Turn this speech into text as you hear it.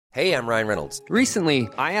Hey, I'm Ryan Reynolds. Recently,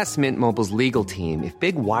 I asked Mint Mobile's legal team if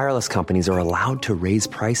big wireless companies are allowed to raise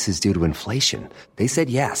prices due to inflation. They said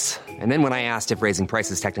yes. And then when I asked if raising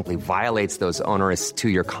prices technically violates those onerous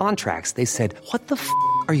two-year contracts, they said, "What the f***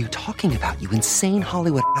 are you talking about, you insane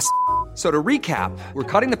Hollywood ass?" So to recap, we're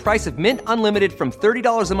cutting the price of Mint Unlimited from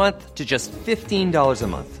 $30 a month to just $15 a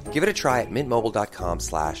month. Give it a try at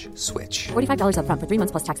mintmobile.com/switch. $45 up front for 3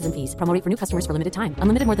 months plus taxes and fees. Promo rate for new customers for limited time.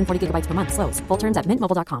 Unlimited more than 40 gigabytes per month. Slows full terms at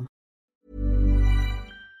mintmobile.com.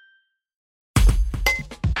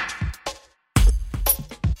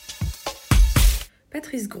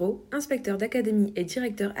 Patrice Gros, inspecteur d'académie et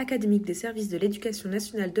directeur académique des services de l'éducation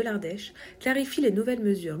nationale de l'Ardèche, clarifie les nouvelles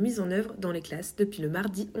mesures mises en œuvre dans les classes depuis le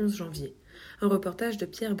mardi 11 janvier. Un reportage de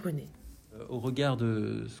Pierre Brunet. Au regard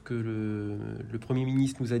de ce que le Premier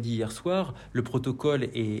ministre nous a dit hier soir, le protocole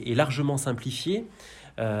est largement simplifié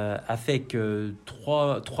avec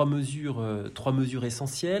trois mesures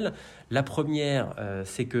essentielles. La première,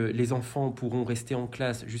 c'est que les enfants pourront rester en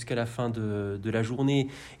classe jusqu'à la fin de la journée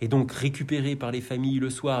et donc récupérer par les familles le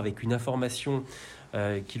soir avec une information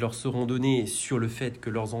qui leur seront données sur le fait que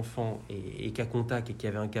leurs enfants est cas contact et qu'il y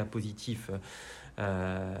avait un cas positif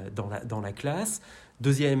dans la classe.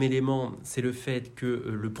 Deuxième élément, c'est le fait que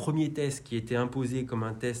le premier test qui était imposé comme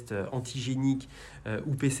un test antigénique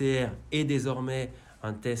ou PCR est désormais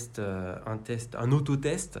un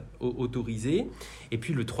autotest autorisé. Et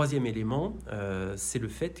puis le troisième élément, c'est le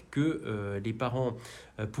fait que les parents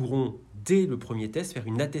pourront, dès le premier test, faire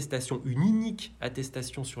une unique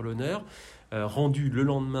attestation sur l'honneur, rendue le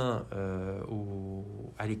lendemain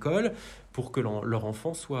à l'école pour que leur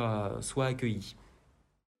enfant soit accueilli.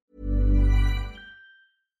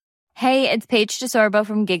 Hey, it's Paige DeSorbo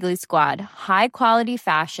from Giggly Squad. High quality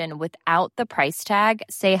fashion without the price tag.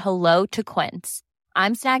 Say hello to Quince.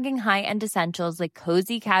 I'm snagging high-end essentials like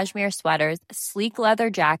cozy cashmere sweaters, sleek leather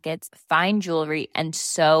jackets, fine jewelry, and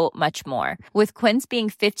so much more. With Quince being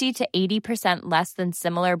 50 to 80% less than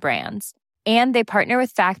similar brands. And they partner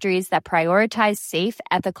with factories that prioritize safe,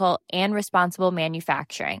 ethical, and responsible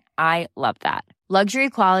manufacturing. I love that. Luxury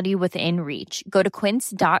quality within reach. Go to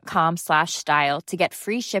quince.com/style to get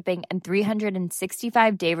free shipping and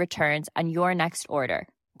 365-day returns on your next order.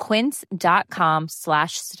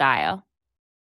 Quince.com/style.